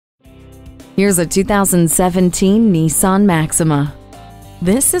Here's a 2017 Nissan Maxima.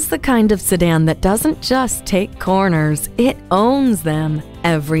 This is the kind of sedan that doesn't just take corners, it owns them.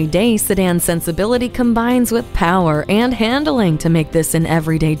 Everyday sedan sensibility combines with power and handling to make this an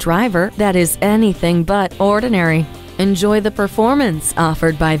everyday driver that is anything but ordinary. Enjoy the performance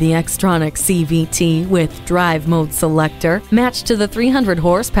offered by the Xtronic CVT with Drive Mode Selector, matched to the 300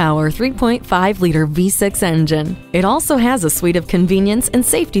 horsepower 3.5-liter V6 engine. It also has a suite of convenience and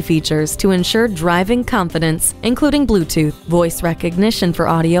safety features to ensure driving confidence, including Bluetooth, voice recognition for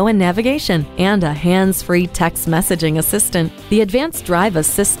audio and navigation, and a hands-free text messaging assistant. The Advanced Drive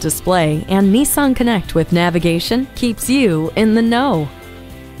Assist display and Nissan Connect with navigation keeps you in the know.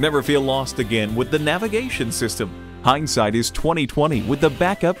 Never feel lost again with the navigation system. Hindsight is 20/20 with the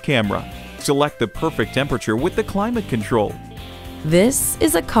backup camera. Select the perfect temperature with the climate control. This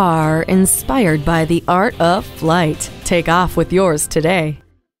is a car inspired by the art of flight. Take off with yours today.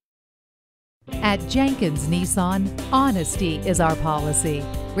 At Jenkins Nissan, honesty is our policy.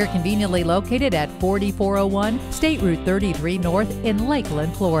 We're conveniently located at 4401 State Route 33 North in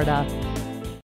Lakeland, Florida.